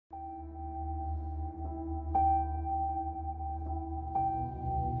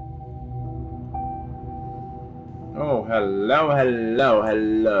Oh, hello.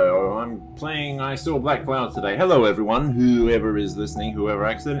 I'm playing I Saw Black Clouds today. Hello, everyone, whoever is listening, whoever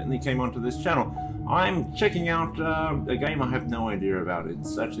accidentally came onto this channel. I'm checking out a game I have no idea about.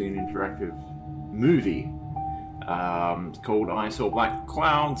 It's actually an interactive movie called I Saw Black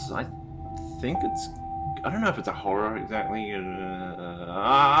Clouds. I think it's... I don't know if it's a horror exactly. I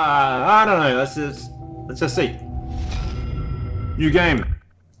don't know. Let's just see. New game.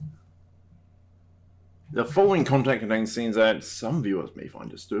 The following content contains scenes that some viewers may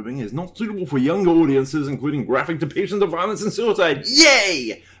find disturbing, is not suitable for younger audiences, including graphic depictions of violence and suicide.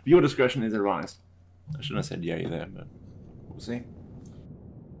 Yay! Viewer discretion is advised. I shouldn't have said yay there, but we'll see.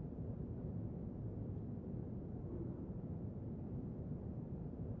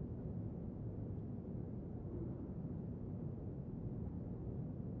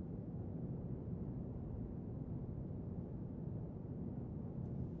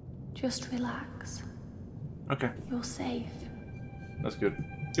 Just relax. Okay. You're safe. That's good.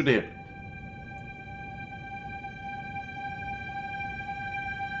 Good to hear.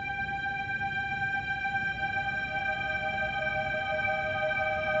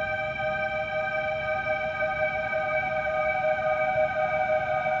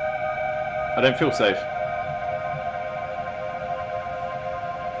 I don't feel safe.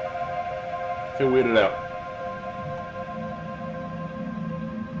 I feel weirded out.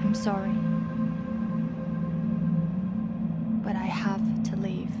 I'm sorry. But I have to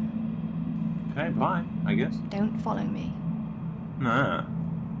leave. Okay, bye, I guess. Don't follow me. Nah.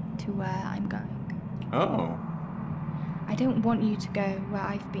 To where I'm going. Oh. I don't want you to go where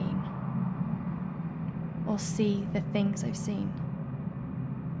I've been. Or see the things I've seen.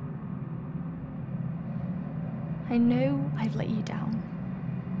 I know I've let you down.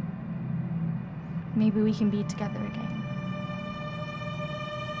 Maybe we can be together again.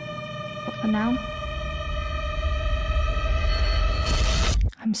 But for now,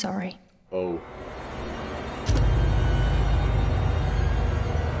 I'm sorry. Oh.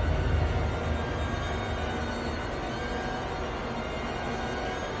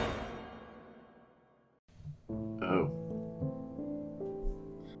 Oh.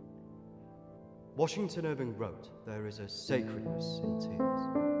 Washington Irving wrote, "There is a sacredness in tears.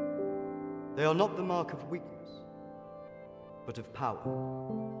 They are not the mark of weakness, but of power.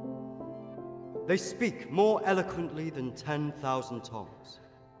 They speak more eloquently than 10,000 tongues.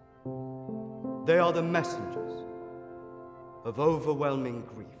 They are the messengers of overwhelming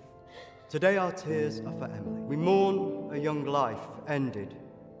grief. Today our tears are for Emily. We mourn a young life ended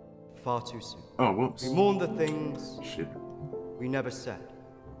far too soon. Oh, whoops. We mourn the things Shit. we never said,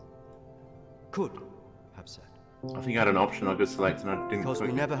 could have said. I think I had an option I could select and I didn't Because we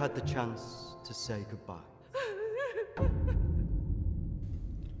click. never had the chance to say goodbye.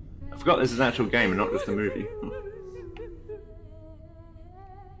 I forgot this is an actual game and not just a movie.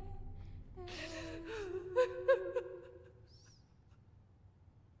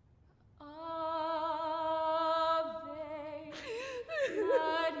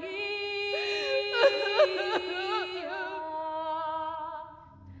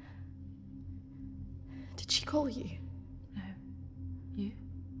 Did she call you? No. You?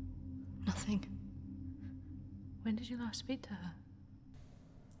 Nothing. When did you last speak to her?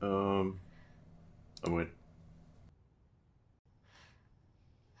 I'm weird.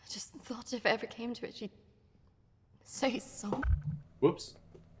 I just thought if it ever came to it, she'd say something. Whoops.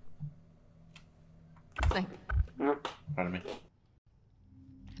 Pardon me.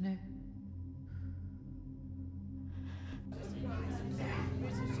 No.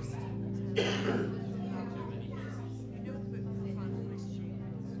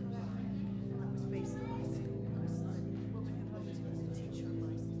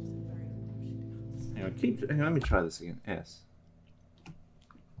 Hang on, let me try this again. S.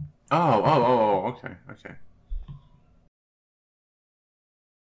 Oh, okay.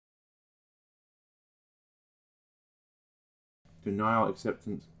 Denial,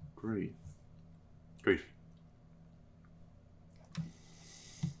 acceptance, grief.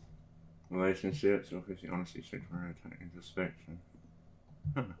 Relationships, obviously, honesty, sexual introspection.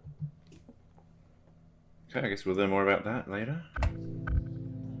 Huh. Okay, I guess we'll learn more about that later.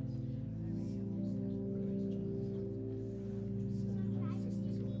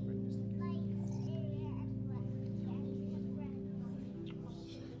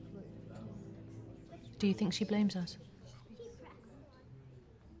 Do you think she blames us?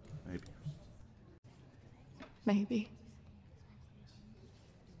 Maybe. Maybe.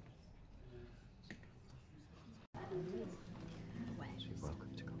 You're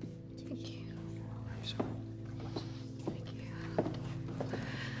welcome to come. Thank you. I'm sorry. Thank you.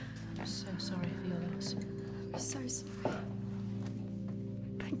 I'm so sorry for your loss. I'm so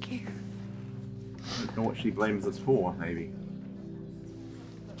Know what she blames us for, maybe.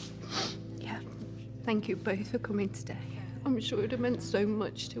 Yeah. Thank you both for coming today. I'm sure it would have meant so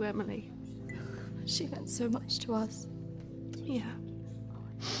much to Emily. She meant so much to us. Yeah.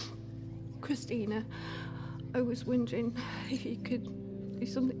 Christina, I was wondering if you could do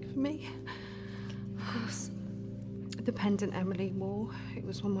something for me. Of course. The pendant Emily wore, it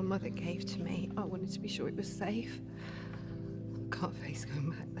was one my mother gave to me. I wanted to be sure it was safe. I can't face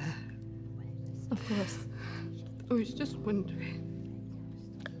going back there. Of course. I was just wondering.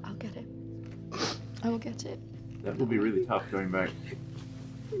 I'll get it. I will get it. That will be really tough going back.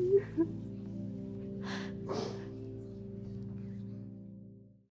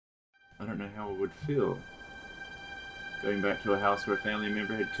 I don't know how it would feel going back to a house where a family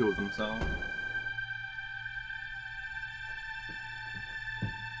member had killed themselves.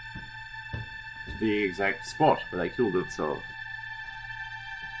 To the exact spot where they killed themselves.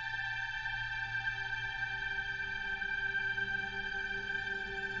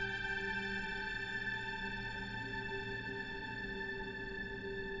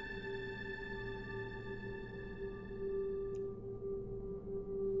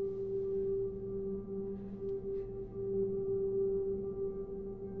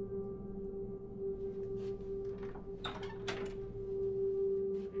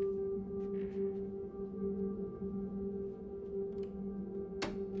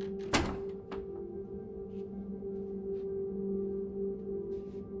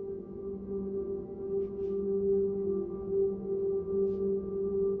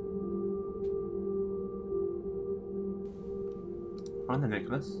 Find the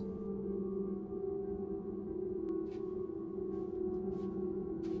necklace.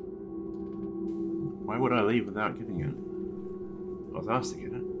 Why would I leave without getting it? I was asked to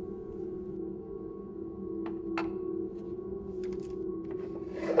get it.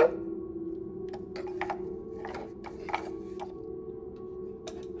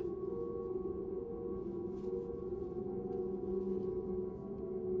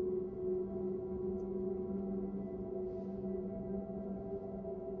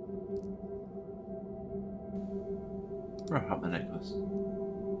 Wrap up the necklace.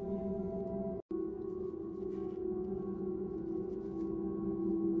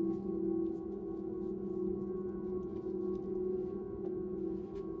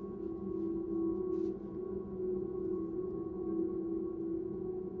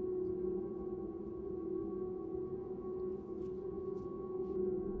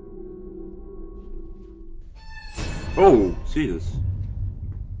 Oh, Jesus.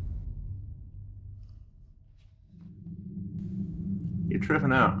 You're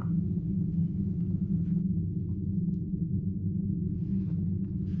tripping out.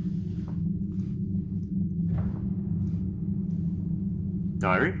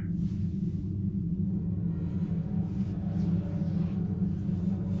 Diary?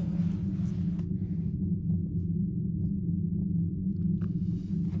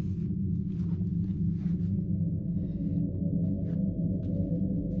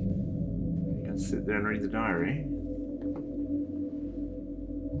 You can sit there and read the diary.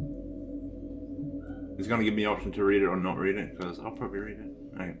 He's going to give me the option to read it or not read it, because I'll probably read it.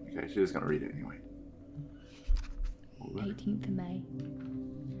 Okay, she's just going to read it anyway. 18th of May.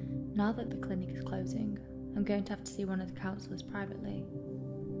 Now that the clinic is closing, I'm going to have to see one of the counsellors privately.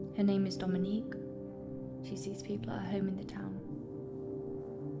 Her name is Dominique. She sees people at her home in the town.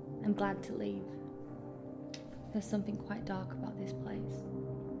 I'm glad to leave. There's something quite dark about this place,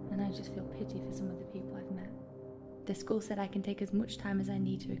 and I just feel pity for some of the people I've met. The school said I can take as much time as I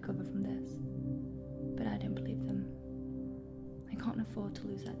need to recover from this, but I don't believe them. I can't afford to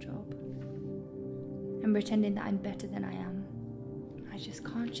lose that job. I'm pretending that I'm better than I am. I just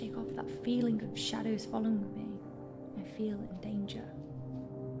can't shake off that feeling of shadows following me. I feel in danger,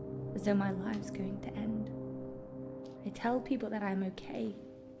 as though my life's going to end. I tell people that I'm okay,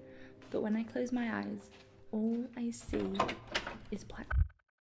 but when I close my eyes, all I see is black.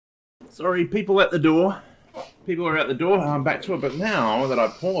 Sorry, people at the door. People are at the door. I'm back to it, but now that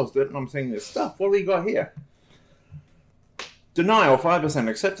I've paused it and I'm seeing this stuff, what do we got here? Denial, 5%.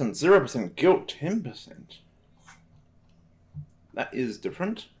 Acceptance, 0%. Guilt, 10%. That is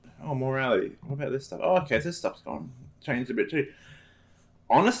different. Oh, morality. What about this stuff? Oh, okay, this stuff's gone. Changed a bit too.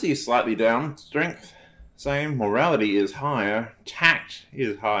 Honesty is slightly down. Strength, same. Morality is higher. Tact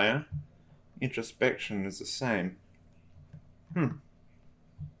is higher. Introspection is the same.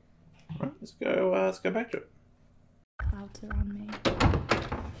 Right, let's go back to it. Clouds around me.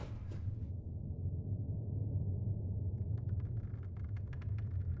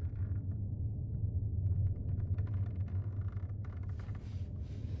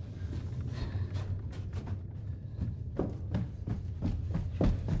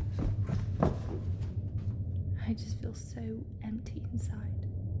 so empty inside.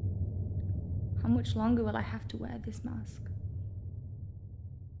 How much longer will I have to wear this mask?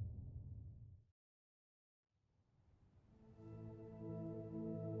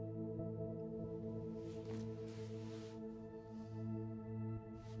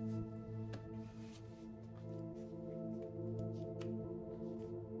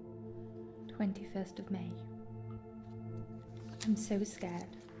 May. I'm so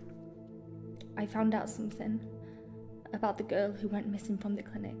scared. I found out something about the girl who went missing from the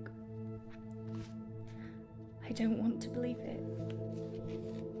clinic. I don't want to believe it.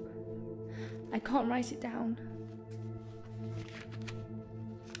 I can't write it down.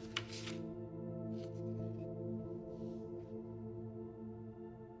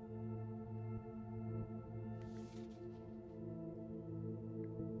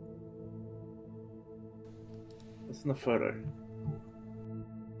 What's in the photo?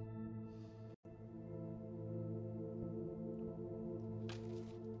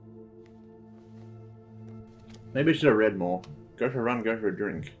 Maybe I should have read more. Go for a run, go for a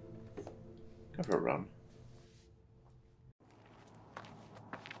drink. Go for a run.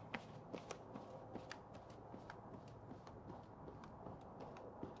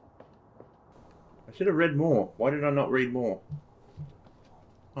 I should have read more. Why did I not read more?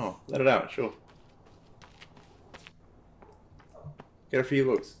 Oh, let it out, sure. Get a few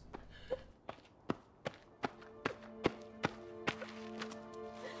looks.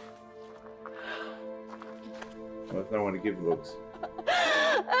 Well, there's no one to give looks.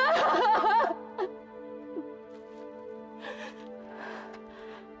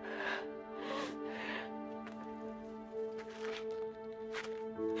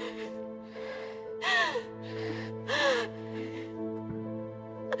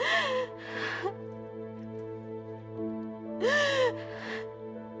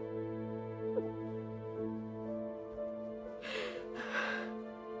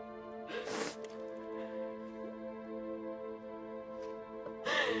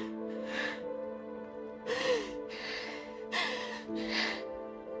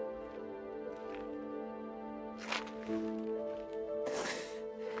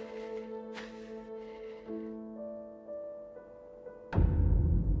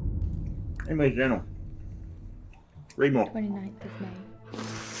 Emily's journal. Read more. 29th of May.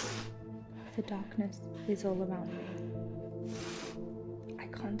 The darkness is all around me. I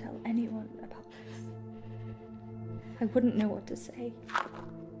can't tell anyone about this. I wouldn't know what to say.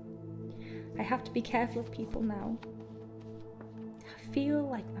 I have to be careful of people now. I feel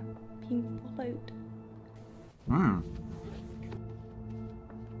like I'm being followed.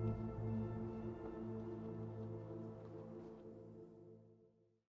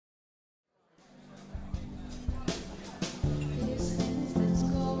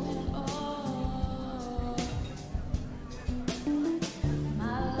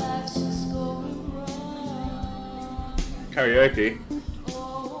 Karaoke.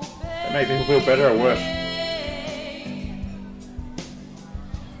 That made people feel better or worse?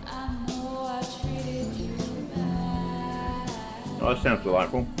 Oh, that sounds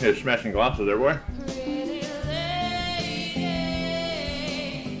delightful. Here's smashing glasses everywhere.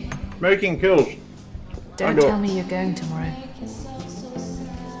 Smoking kills. Don't tell me you're going tomorrow.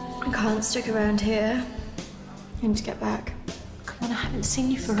 I can't stick around here. I need to get back. Come on, I haven't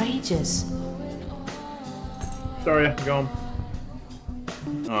seen you for ages. Sorry, I'm gone.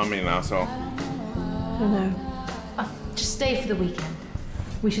 Oh, I mean an asshole. Oh no. Just stay for the weekend.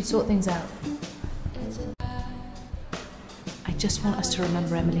 We should sort things out. I just want us to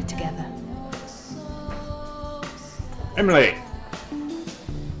remember Emily together. Emily!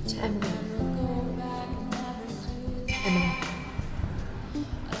 To Emily. Emily.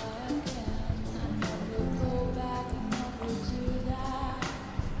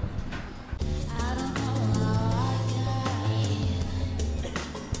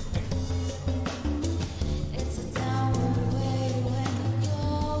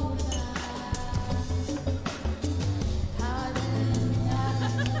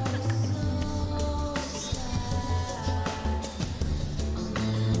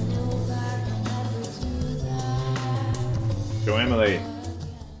 Go Emily.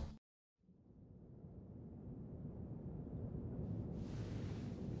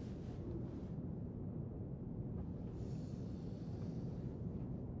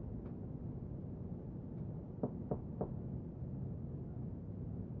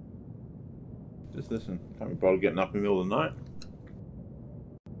 Just listen. Can't be bothered getting up in the middle of the night.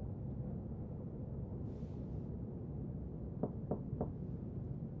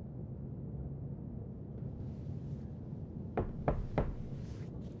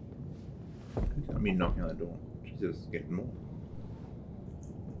 I mean knocking on the door. Jeez. just getting more.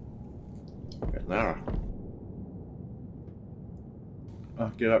 Okay, Lara.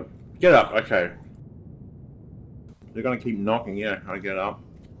 Oh, get up. Get up, okay. They're gonna keep knocking, yeah, how to get up.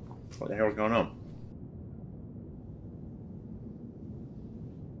 What the hell's going on?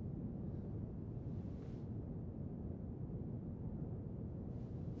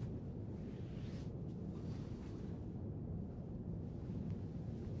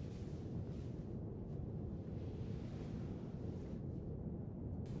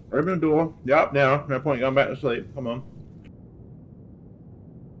 Open the door. You're up now. No point going back to sleep. Come on.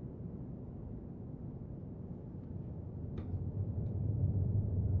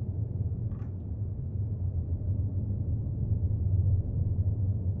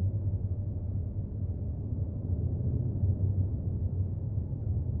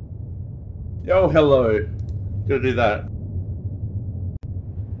 Oh, hello. Gotta do that.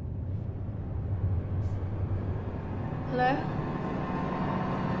 Hello?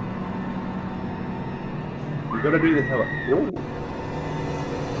 You gotta do the hello. Ooh.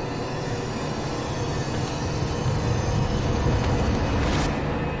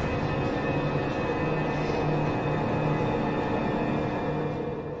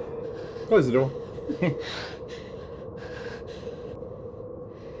 Close the door.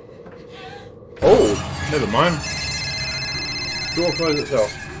 Oh, never mind. Door closes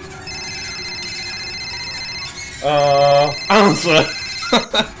itself. Answer!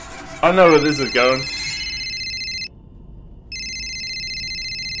 I know where this is going.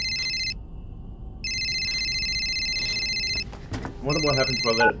 I wonder what happens if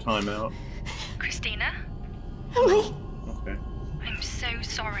I let it time out. Christina? Emily? Okay. I'm so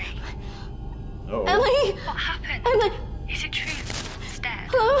sorry. Uh-oh. Emily! What happened? Emily! Is it true? It's dead.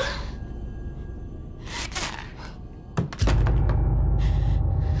 Hello?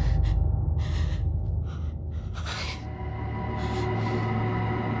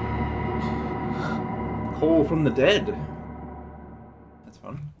 Call from the dead. That's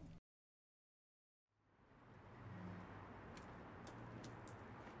fun.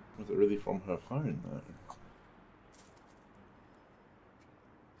 Was it really from her phone, though?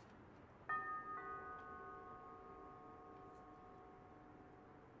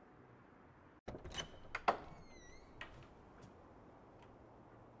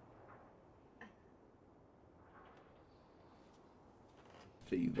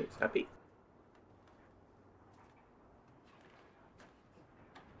 She looks happy.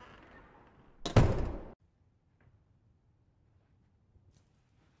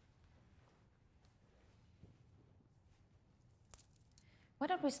 Why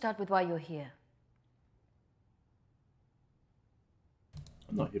don't we start with why you're here?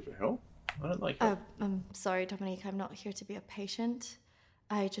 I'm not here for help. I don't like help. I'm sorry, Dominique. I'm not here to be a patient.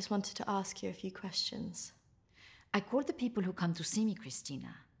 I just wanted to ask you a few questions. I call the people who come to see me,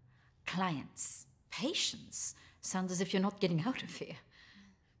 Christina, clients. Patients. Sounds as if you're not getting out of here.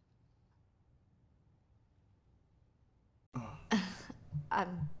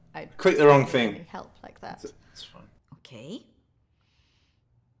 I Click the wrong thing. need help like that. It's fine. Okay.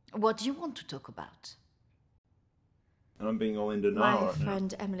 What do you want to talk about? I'm being all in denial My right now.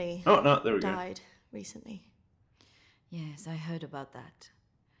 friend Emily Oh, no, there we go. died recently. Yes, I heard about that.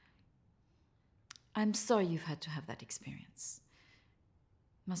 I'm sorry you've had to have that experience.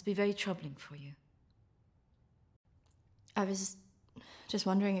 Must be very troubling for you. I was just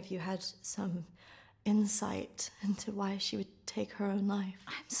wondering if you had some insight into why she would take her own life.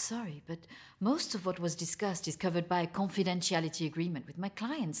 I'm sorry, but most of what was discussed is covered by a confidentiality agreement with my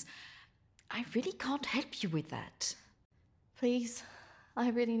clients. I really can't help you with that. Please, I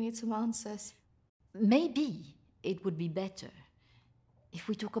really need some answers. Maybe it would be better if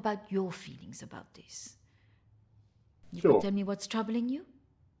we talk about your feelings about this. You Sure. could tell me what's troubling you?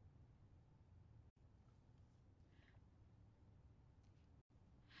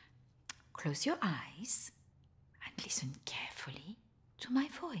 Close your eyes and listen carefully to my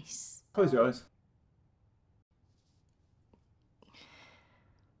voice. Close your eyes.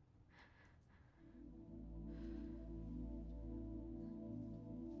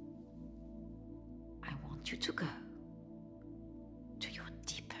 I want you to go to your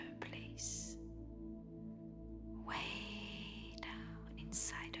deeper place, way down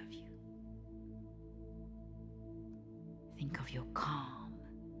inside of you. Think of your calm,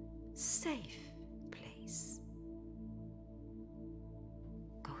 safe place.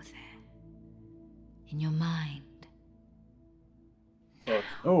 Go there, in your mind.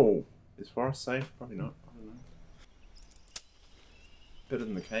 Oh, is forest safe? Probably not. I don't know. Better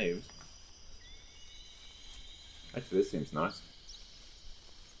than the caves. Actually, this seems nice.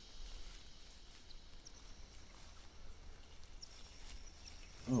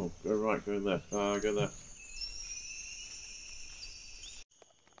 Oh, go right, go left. Go left.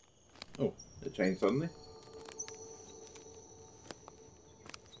 Oh, it changed suddenly.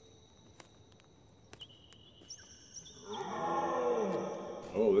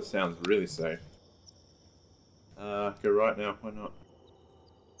 Oh, this sounds really safe. Go right now, why not?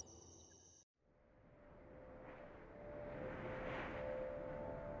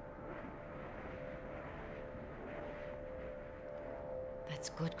 That's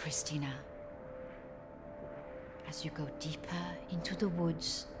good, Christina. As you go deeper into the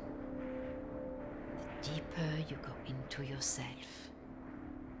woods, the deeper you go into yourself.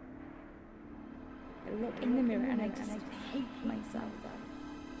 I look in the mirror and I just hate myself.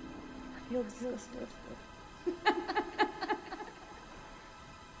 I feel disgusted.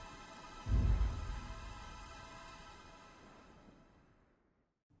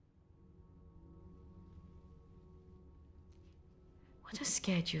 What has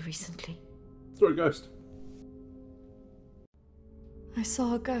scared you recently? Saw a ghost. I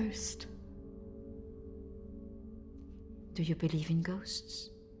saw a ghost. Do you believe in ghosts?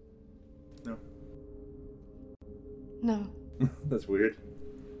 No. No. That's weird.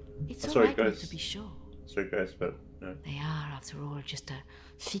 It's I all saw a right not ghost. to be sure. Saw a ghost, but no. They are, after all, just a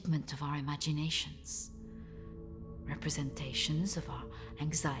figment of our imaginations. Representations of our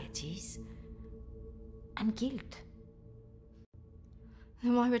anxieties and guilt.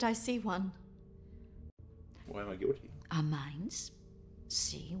 Then why would I see one? Why am I guilty? Our minds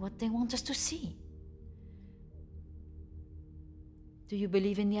see what they want us to see. Do you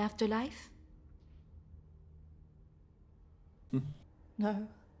believe in the afterlife? No.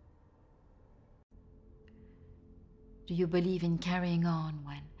 Do you believe in carrying on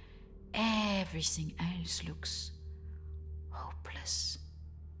when everything else looks hopeless?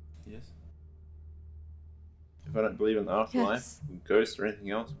 Yes. If I don't believe in the afterlife, Yes. ghosts or anything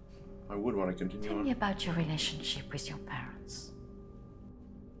else, I would want to continue Tell on. me about your relationship with your parents.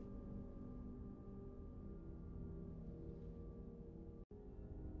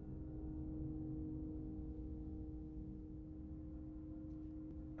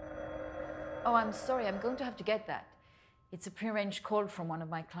 Oh, I'm sorry. I'm going to have to get that. It's a prearranged call from one of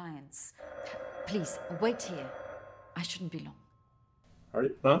my clients. Please, wait here. I shouldn't be long.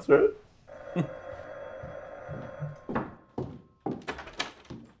 Alright, answer it.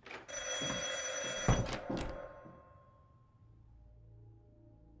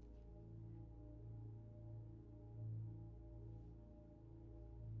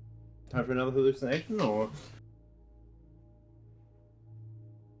 Time for another hallucination, or?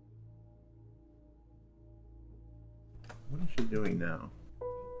 What is she doing now?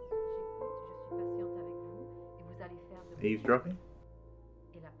 Eavesdropping?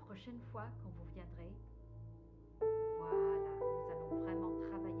 Et la prochaine fois quand vous viendrez, voilà, nous allons vraiment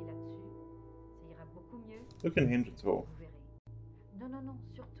travailler là-dessus. Ça ira beaucoup mieux. Look and hinge at all. Vous verrez. Non, non, non,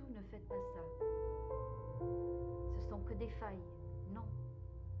 surtout ne faites pas ça. Ce sont que des failles. Non.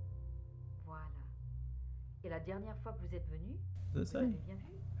 Voilà. Et la dernière fois que vous êtes venu, Does vous it avez say? bien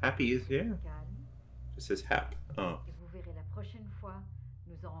vu. Happy is here. Calme. It says hap. Oh. Et vous verrez la prochaine fois,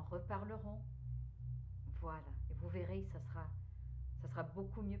 nous en reparlerons. Voilà. Et vous verrez, ça sera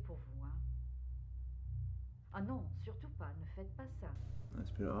beaucoup mieux pour vous, hein. Ah non, surtout pas, ne faites pas ça.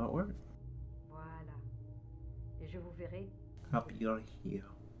 Nice bit of artwork. Voilà. Et je vous verrai Happy you're here.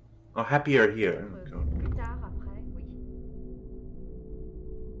 Oh, happy you're here. Oh, God. plus tard, après, oui.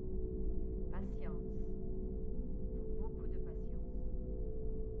 Patience. Beaucoup de patience.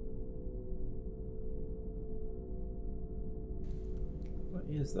 What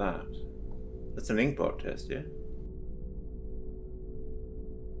is that? That's an inkblot test, yeah?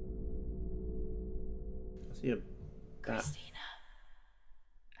 I see a bat. Christina.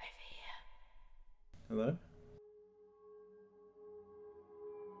 Over here. Hello?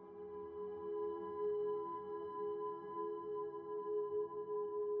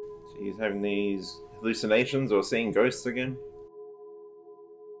 So he's having these hallucinations or seeing ghosts again?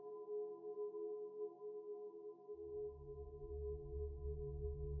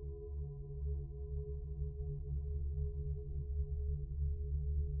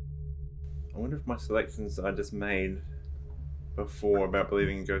 I wonder if my selections I just made before about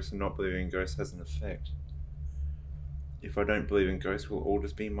believing in ghosts and not believing in ghosts has an effect. If I don't believe in ghosts, will all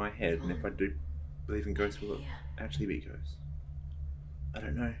just be in my head, and if I do believe in ghosts, will it actually be ghosts? I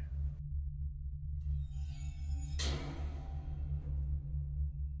don't know.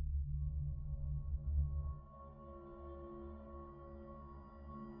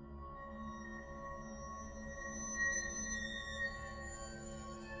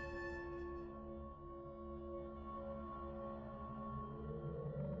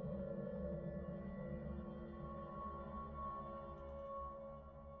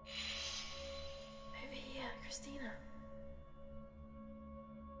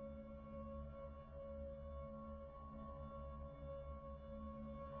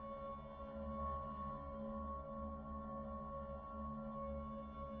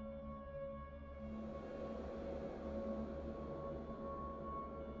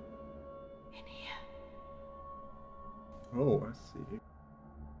 Oh, I see.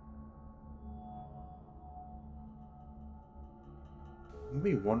 I wouldn't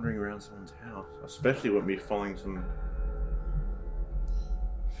be wandering around someone's house. Especially wouldn't be following some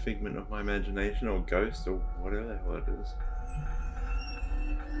figment of my imagination or ghost or whatever the hell it is.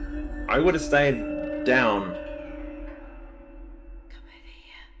 I would have stayed down. Come over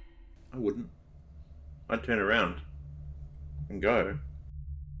here. I wouldn't. I'd turn around and go.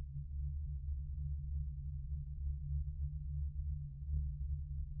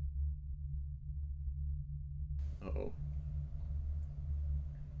 Uh-oh.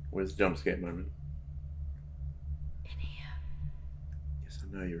 Where's the jump scare moment? In here. Yes, I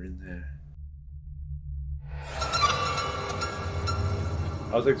know you're in there.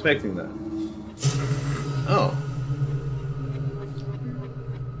 I was expecting that. Oh.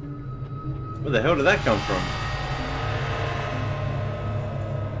 Where the hell did that come from?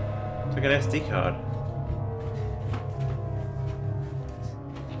 It's like an SD card.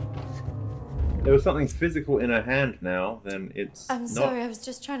 There was something physical in her hand now, then it's I'm not... sorry, I was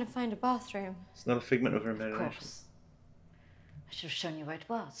just trying to find a bathroom. It's not a figment of her Of imagination. course. I should have shown you where it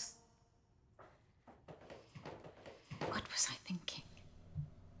was. What was I thinking?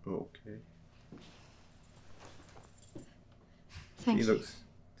 Okay. Thank He you. looks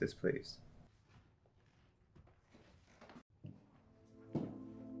displeased.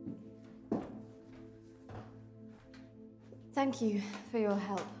 Thank you for your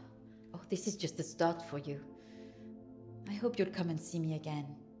help. Oh, this is just the start for you. I hope you'll come and see me again.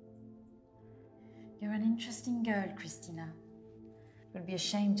 You're an interesting girl, Christina. It would be a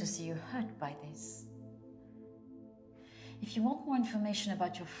shame to see you hurt by this. If you want more information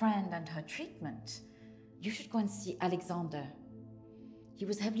about your friend and her treatment, you should go and see Alexander. He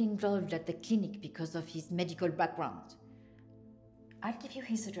was heavily involved at the clinic because of his medical background. I'll give you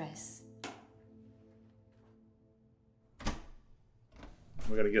his address.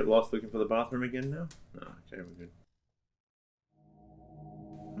 We're gonna get lost looking for the bathroom again now? No, okay, we're good.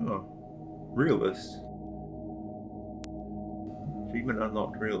 Oh. Realist. Figment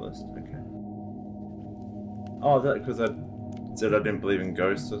unlocked realist, okay. Oh, is that because I said I didn't believe in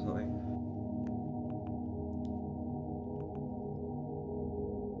ghosts or something?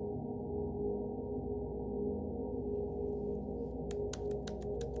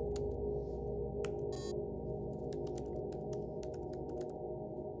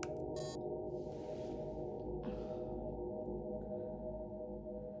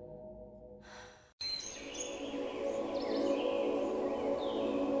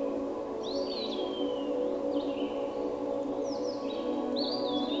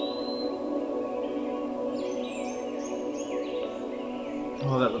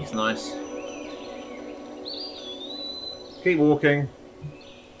 Oh, that looks nice. Keep walking.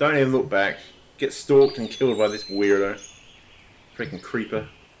 Don't even look back. Get stalked and killed by this weirdo. Freaking creeper.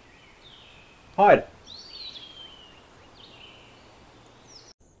 Hide!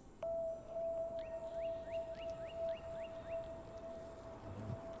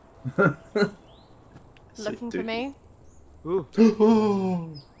 Looking for me?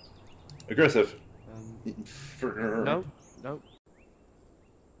 Ooh. Aggressive. No, no.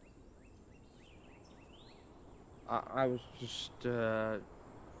 I was just,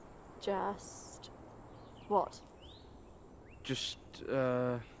 Just... what? just,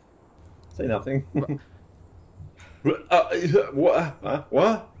 Say nothing. What?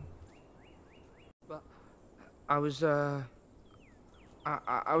 What? I was, I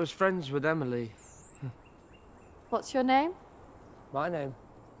was friends with Emily. What's your name? My name's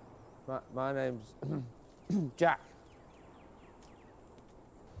Jack.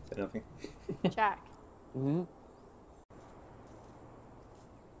 Say nothing. Jack. Mm-hmm.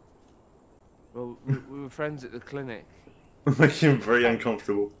 Well, we were friends at the clinic. Making him very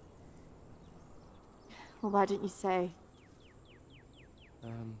uncomfortable. Well, why didn't you say?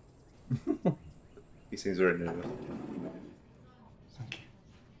 He seems very nervous. Thank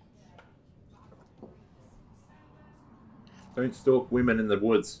you. Don't stalk women in the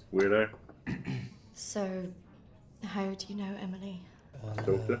woods, weirdo. So, how do you know Emily?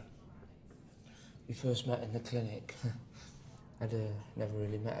 Doctor. We first met in the clinic. I'd never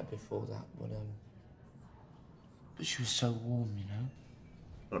really met her before that, but she was so warm, you know.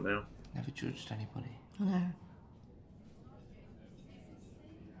 Not now. Never judged anybody. No.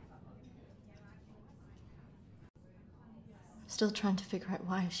 Still trying to figure out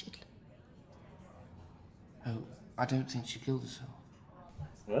why she'd... Oh, I don't think she killed herself.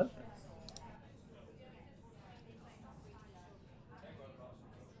 What?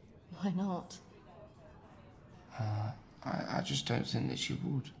 Why not? I just don't think that she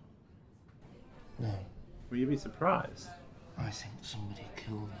would. No. Will you be surprised? I think somebody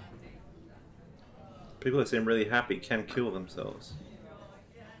killed her. People that seem really happy can kill themselves.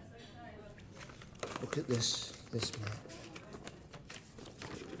 Look at this map.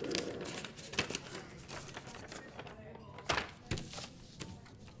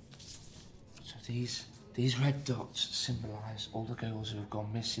 So these red dots symbolise all the girls who have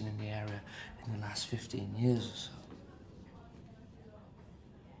gone missing in the area in the last 15 years or so.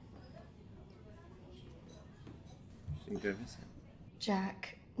 She can go missing.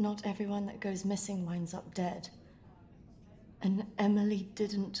 Jack, not everyone that goes missing winds up dead. And Emily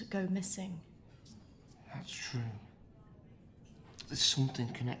didn't go missing. That's true. There's something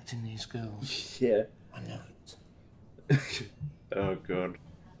connecting these girls. Yeah. I know it. Oh god.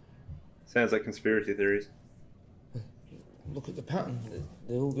 Sounds like conspiracy theories. Look at the pattern.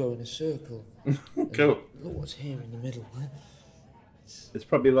 They all go in a circle. Cool. Look what's here in the middle. There's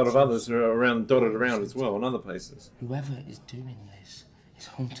probably a lot of others who are around, dotted around as well in other places. Whoever is doing this is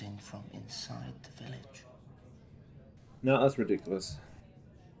hunting from inside the village. No, that's ridiculous.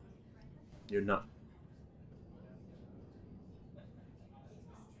 You're not.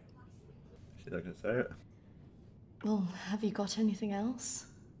 She's not gonna say it. Well, have you got anything else?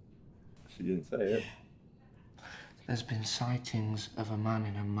 She didn't say it. There's been sightings of a man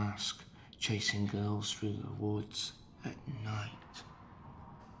in a mask chasing girls through the woods at night.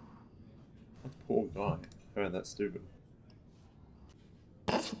 That poor guy. Oh, that's stupid.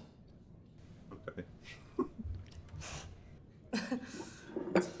 Okay.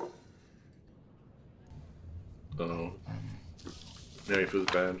 Oh. Now he feels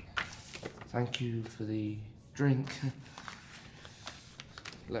bad. Thank you for the drink.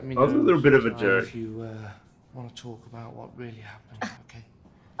 Let me I was know a little bit of a sometime jerk. if you want to talk about what really happened, okay?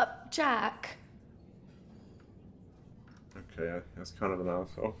 Jack. Okay, that's kind of an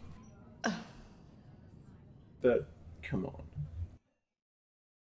asshole. But, come on.